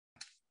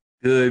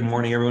Good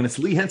morning, everyone. It's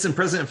Lee Henson,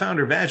 president and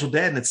founder of Agile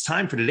Dad, and it's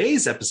time for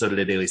today's episode of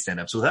the Daily Stand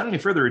Up. So without any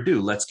further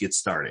ado, let's get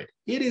started.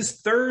 It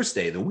is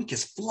Thursday. The week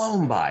has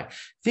flown by.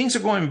 Things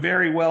are going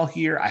very well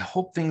here. I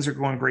hope things are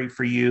going great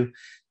for you.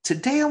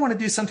 Today, I want to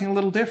do something a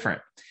little different.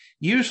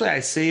 Usually,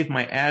 I save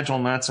my Agile,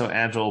 Not So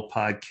Agile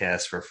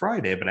podcast for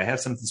Friday, but I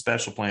have something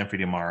special planned for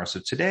you tomorrow. So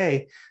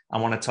today, I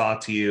want to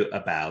talk to you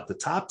about the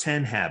top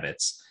 10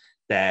 habits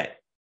that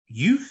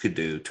you could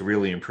do to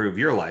really improve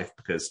your life,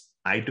 because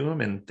I do them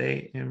and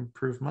they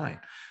improve mine.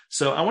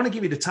 So I want to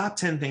give you the top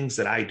 10 things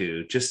that I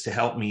do just to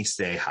help me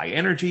stay high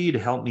energy, to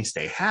help me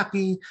stay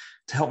happy,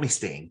 to help me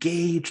stay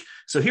engaged.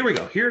 So here we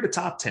go. Here are the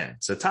top 10.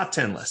 So top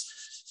 10 list.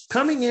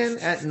 Coming in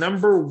at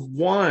number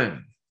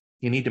 1,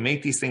 you need to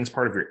make these things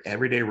part of your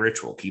everyday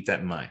ritual. Keep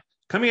that in mind.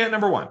 Coming in at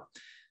number 1,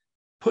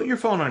 put your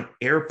phone on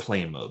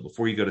airplane mode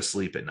before you go to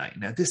sleep at night.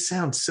 Now, this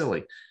sounds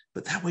silly,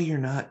 but that way you're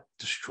not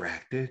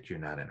distracted. You're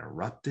not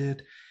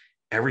interrupted.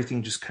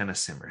 Everything just kind of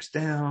simmers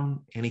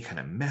down. Any kind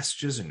of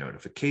messages or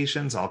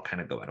notifications all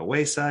kind of go at a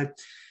wayside.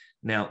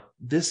 Now,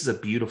 this is a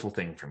beautiful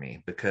thing for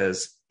me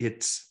because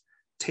it's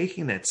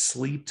taking that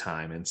sleep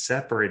time and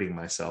separating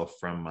myself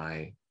from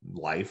my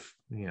life,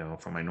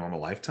 from my normal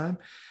lifetime.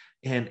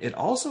 And it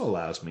also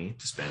allows me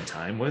to spend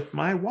time with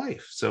my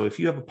wife. So if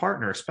you have a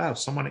partner, a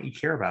spouse, someone that you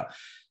care about,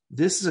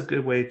 this is a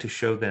good way to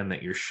show them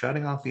that you're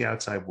shutting off the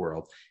outside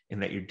world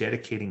and that you're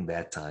dedicating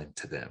that time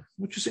to them,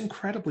 which is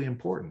incredibly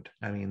important.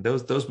 I mean,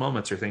 those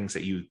moments are things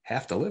that you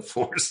have to live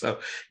for. So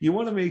you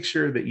want to make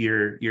sure that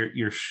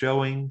you're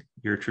showing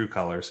your true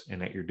colors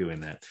and that you're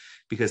doing that,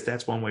 because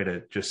that's one way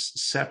to just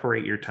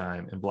separate your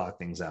time and block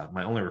things out.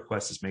 My only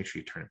request is make sure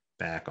you turn it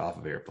back off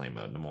of airplane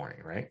mode in the morning,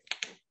 right?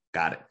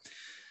 Got it.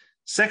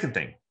 Second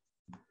thing,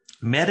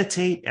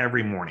 meditate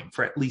every morning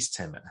for at least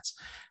 10 minutes.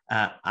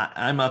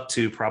 I'm up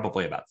to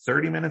probably about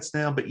 30 minutes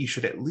now, but you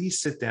should at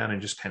least sit down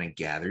and just kind of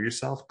gather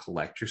yourself,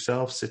 collect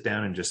yourself, sit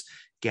down and just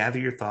gather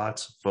your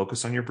thoughts,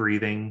 focus on your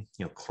breathing,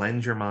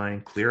 cleanse your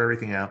mind, clear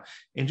everything out,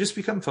 and just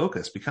become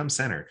focused, become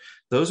centered.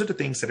 Those are the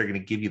things that are going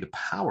to give you the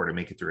power to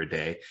make it through a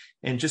day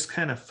and just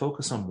kind of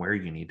focus on where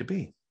you need to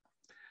be.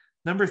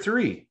 Number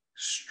 3,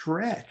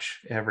 stretch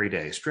every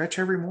day, stretch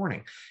every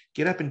morning.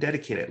 Get up and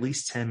dedicate at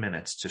least 10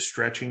 minutes to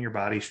stretching your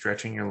body,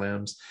 stretching your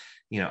limbs.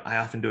 I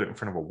often do it in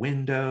front of a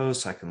window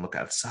so I can look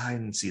outside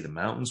and see the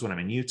mountains when I'm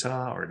in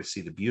Utah, or to see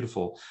the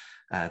beautiful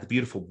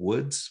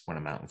woods when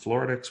I'm out in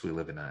Florida, because we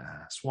live in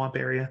a swamp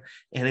area.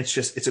 And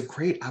it's a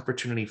great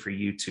opportunity for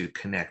you to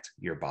connect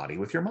your body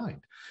with your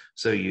mind.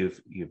 So you've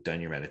done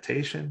your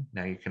meditation.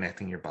 Now you're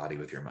connecting your body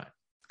with your mind.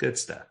 Good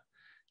stuff.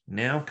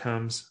 Now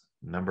comes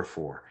number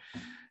 4.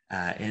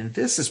 And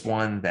this is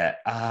one that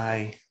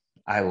I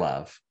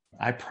love.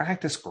 I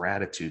practice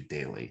gratitude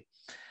daily.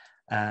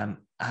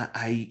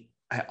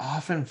 I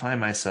often find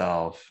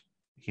myself,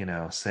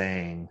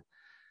 saying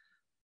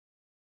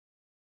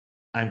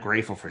I'm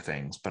grateful for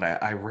things, but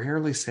I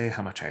rarely say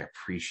how much I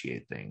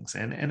appreciate things.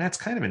 And that's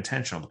kind of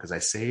intentional, because I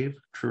save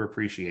true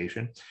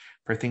appreciation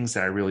for things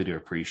that I really do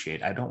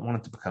appreciate. I don't want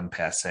it to become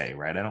passé,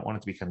 right? I don't want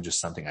it to become just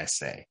something I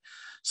say.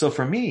 So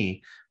for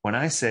me, when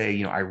I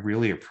say, I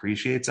really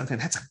appreciate something,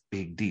 that's a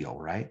big deal,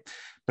 right?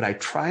 But I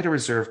try to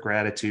reserve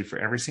gratitude for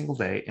every single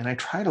day. And I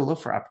try to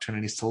look for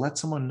opportunities to let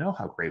someone know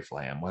how grateful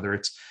I am, whether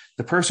it's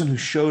the person who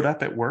showed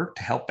up at work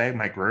to help bag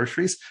my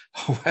groceries,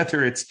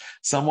 whether it's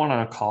someone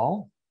on a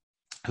call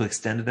who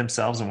extended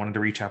themselves and wanted to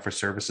reach out for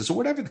services, or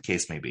whatever the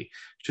case may be.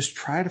 Just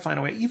try to find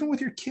a way, even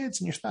with your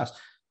kids and your spouse,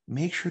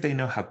 make sure they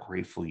know how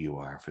grateful you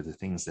are for the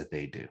things that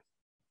they do.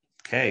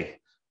 Okay,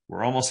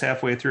 we're almost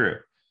halfway through.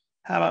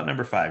 How about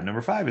number 5?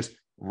 Number 5 is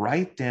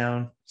write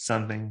down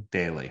something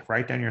daily.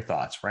 Write down your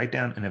thoughts. Write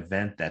down an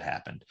event that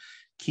happened.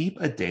 Keep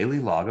a daily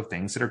log of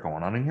things that are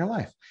going on in your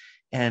life.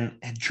 And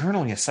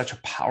journaling is such a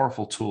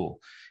powerful tool.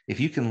 If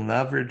you can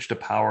leverage the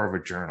power of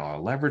a journal, or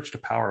leverage the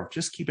power of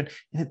just keeping,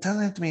 and it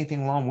doesn't have to be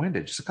anything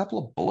long-winded, just a couple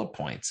of bullet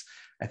points,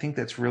 I think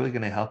that's really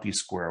going to help you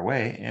square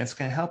away. And it's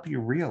going to help you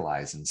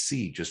realize and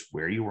see just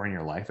where you were in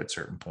your life at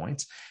certain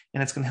points.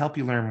 And it's going to help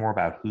you learn more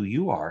about who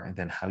you are and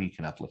then how you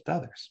can uplift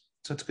others.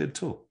 So it's a good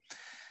tool.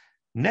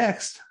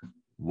 Next,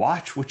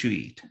 watch what you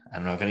eat. I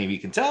don't know if any of you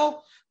can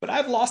tell, but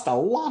I've lost a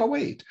lot of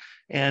weight.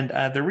 And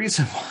the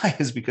reason why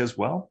is because,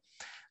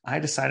 I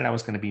decided I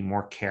was going to be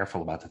more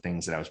careful about the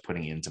things that I was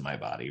putting into my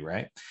body,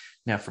 right?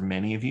 Now, for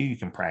many of you, you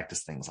can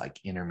practice things like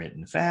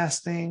intermittent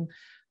fasting.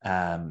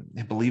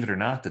 And believe it or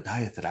not, the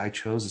diet that I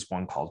chose is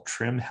one called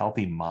Trim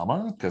Healthy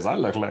Mama, because I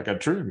look like a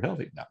trim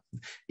healthy. No,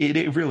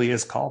 it really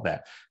is called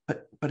that.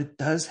 But it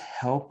does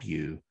help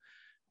you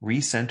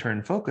recenter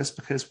and focus,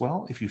 because,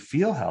 if you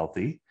feel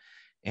healthy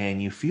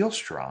and you feel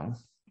strong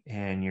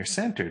and you're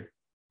centered,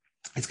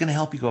 it's going to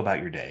help you go about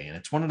your day. And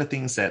it's one of the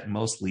things that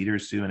most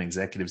leaders do and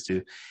executives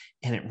do.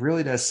 And it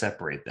really does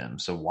separate them.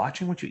 So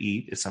watching what you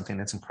eat is something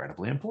that's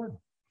incredibly important.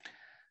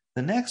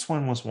 The next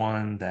one was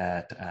one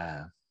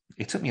that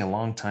it took me a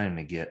long time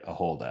to get a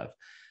hold of,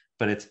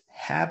 but it's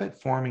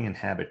habit forming and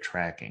habit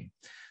tracking.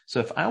 So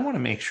if I want to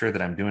make sure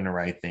that I'm doing the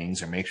right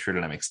things, or make sure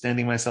that I'm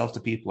extending myself to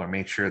people, or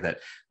make sure that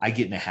I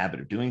get in a habit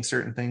of doing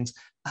certain things,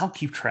 I'll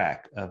keep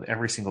track of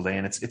every single day.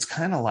 And it's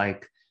kind of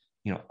like,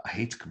 I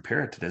hate to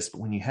compare it to this,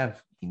 but when you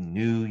have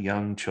new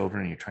young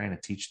children and you're trying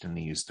to teach them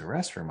to use the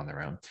restroom on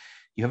their own,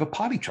 you have a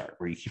potty chart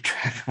where you keep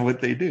track of what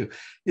they do.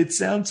 It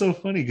sounds so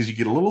funny because you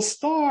get a little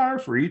star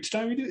for each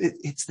time you do it.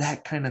 It's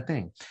that kind of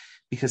thing.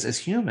 Because as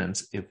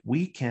humans, if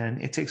we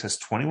can, it takes us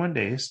 21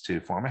 days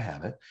to form a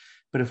habit.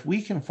 But if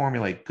we can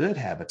formulate good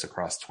habits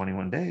across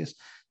 21 days,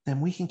 then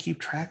we can keep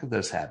track of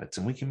those habits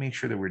and we can make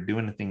sure that we're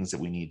doing the things that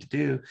we need to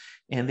do.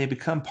 And they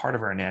become part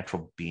of our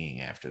natural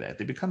being after that.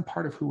 They become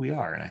part of who we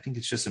are. And I think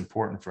it's just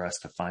important for us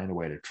to find a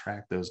way to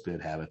track those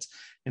good habits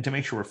and to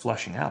make sure we're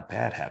flushing out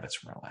bad habits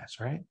from our lives,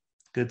 right?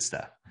 Good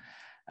stuff.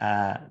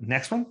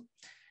 Next one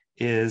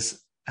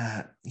is,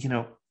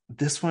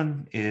 this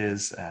one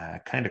is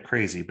kind of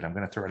crazy, but I'm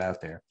going to throw it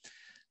out there.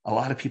 A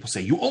lot of people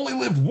say, you only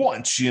live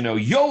once,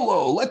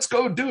 YOLO, let's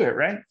go do it,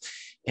 right?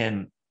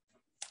 And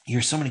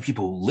you're so many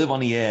people who live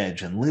on the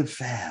edge and live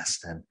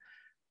fast. And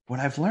what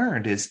I've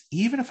learned is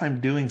even if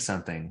I'm doing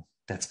something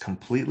that's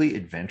completely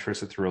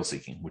adventurous or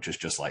thrill-seeking, which is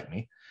just like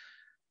me,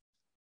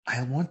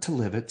 I want to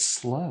live it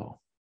slow.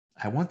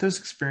 I want those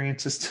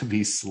experiences to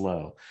be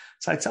slow.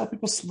 So I tell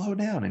people, slow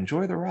down,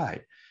 enjoy the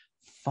ride.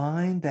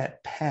 Find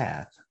that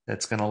path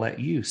that's going to let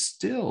you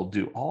still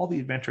do all the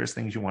adventurous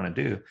things you want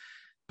to do,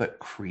 but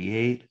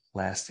create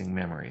lasting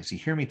memories. You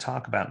hear me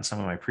talk about in some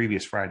of my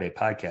previous Friday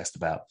podcasts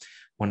about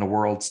when the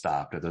world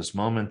stopped, or those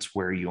moments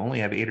where you only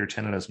have 8 or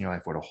 10 of those in your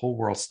life where the whole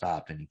world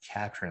stopped and you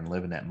capture and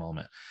live in that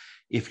moment.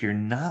 If you're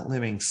not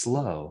living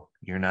slow,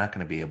 you're not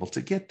going to be able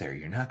to get there.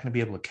 You're not going to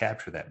be able to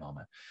capture that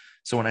moment.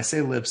 So when I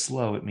say live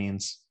slow, it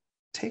means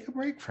take a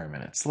break for a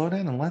minute, slow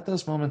down and let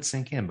those moments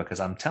sink in, because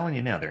I'm telling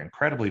you now, they're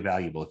incredibly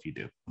valuable if you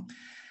do.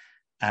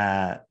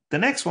 The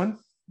next one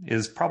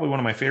is probably one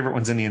of my favorite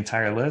ones in the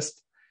entire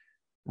list.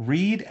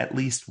 Read at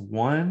least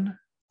one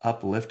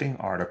uplifting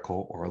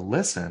article or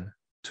listen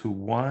to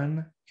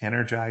one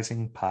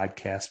energizing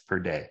podcast per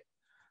day.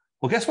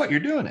 Well, guess what? You're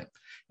doing it.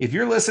 If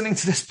you're listening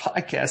to this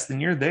podcast, then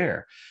you're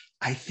there.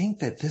 I think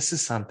that this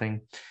is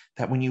something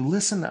that when you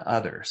listen to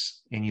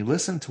others and you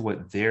listen to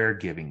what they're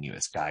giving you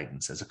as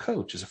guidance, as a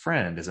coach, as a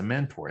friend, as a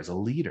mentor, as a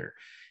leader,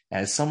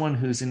 as someone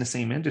who's in the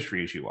same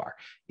industry as you are,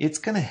 it's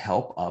going to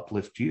help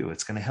uplift you.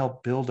 It's going to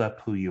help build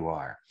up who you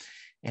are.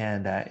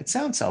 And it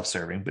sounds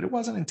self-serving, but it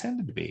wasn't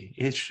intended to be.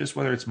 It's just,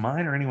 whether it's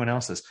mine or anyone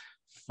else's,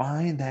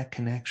 find that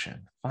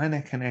connection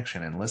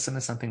and listen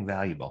to something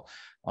valuable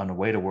on the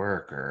way to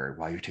work or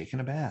while you're taking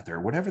a bath or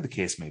whatever the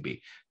case may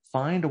be.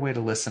 Find a way to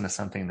listen to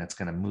something that's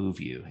going to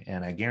move you.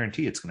 And I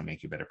guarantee it's going to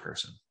make you a better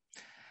person.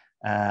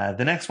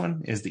 The next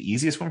one is the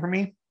easiest one for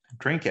me.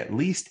 Drink at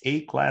least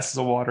 8 glasses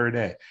of water a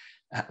day.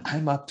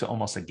 I'm up to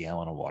almost a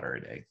gallon of water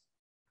a day.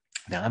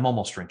 Now, I'm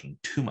almost drinking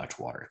too much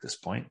water at this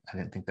point. I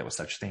didn't think that was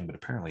such a thing, but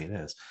apparently it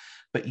is.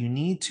 But you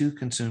need to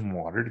consume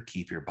water to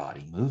keep your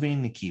body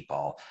moving, to keep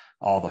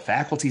all the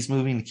faculties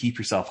moving, to keep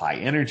yourself high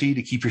energy,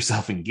 to keep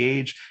yourself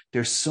engaged.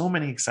 There's so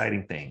many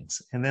exciting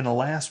things. And then the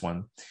last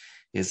one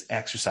is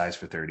exercise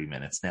for 30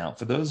 minutes. Now,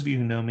 for those of you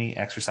who know me,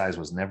 exercise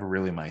was never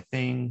really my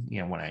thing.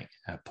 When I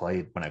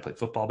played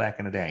football back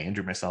in the day, I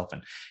injured myself,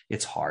 and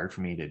it's hard for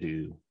me to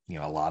do,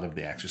 a lot of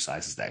the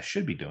exercises that I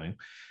should be doing.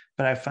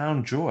 But I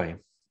found joy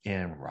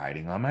in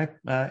riding on my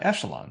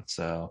Echelon.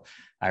 So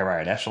I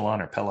ride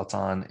Echelon or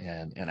Peloton,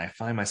 and I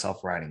find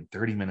myself riding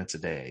 30 minutes a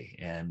day.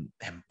 And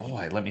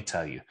boy, let me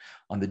tell you,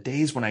 on the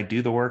days when I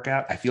do the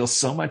workout, I feel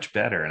so much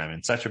better and I'm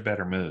in such a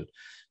better mood.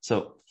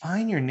 So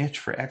find your niche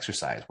for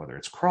exercise, whether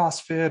it's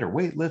CrossFit or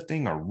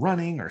weightlifting or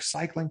running or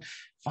cycling.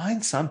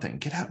 Find something,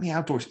 get out in the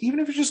outdoors, even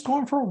if you're just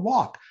going for a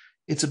walk.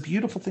 It's a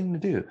beautiful thing to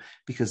do,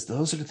 because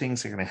those are the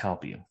things that are going to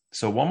help you.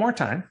 So one more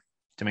time,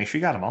 to make sure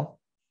you got them all,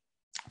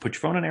 put your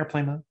phone in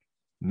airplane mode,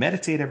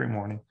 meditate every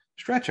morning,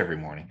 stretch every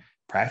morning,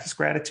 practice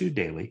gratitude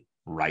daily,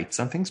 write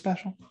something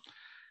special,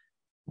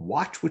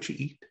 watch what you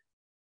eat,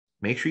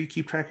 make sure you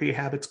keep track of your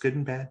habits, good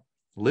and bad,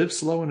 live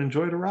slow and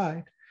enjoy the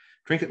ride,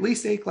 drink at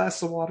least 8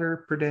 glasses of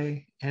water per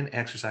day, and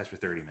exercise for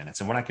 30 minutes.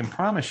 And what I can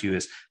promise you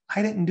is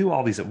I didn't do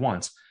all these at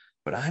once,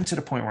 but I'm to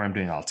the point where I'm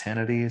doing all 10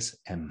 of these,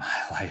 and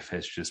my life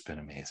has just been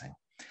amazing.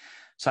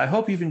 So I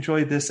hope you've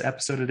enjoyed this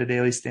episode of the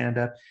Daily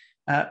Stand-Up.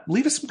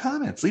 Leave us some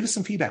comments, leave us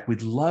some feedback.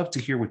 We'd love to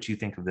hear what you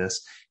think of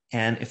this.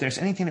 And if there's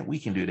anything that we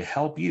can do to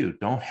help you,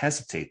 don't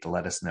hesitate to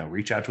let us know.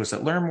 Reach out to us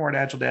at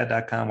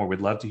learnmore@agiledad.com, where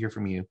we'd love to hear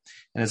from you.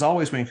 And as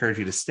always, we encourage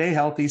you to stay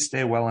healthy,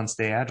 stay well, and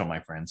stay agile,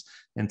 my friends.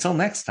 Until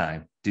next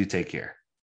time, do take care.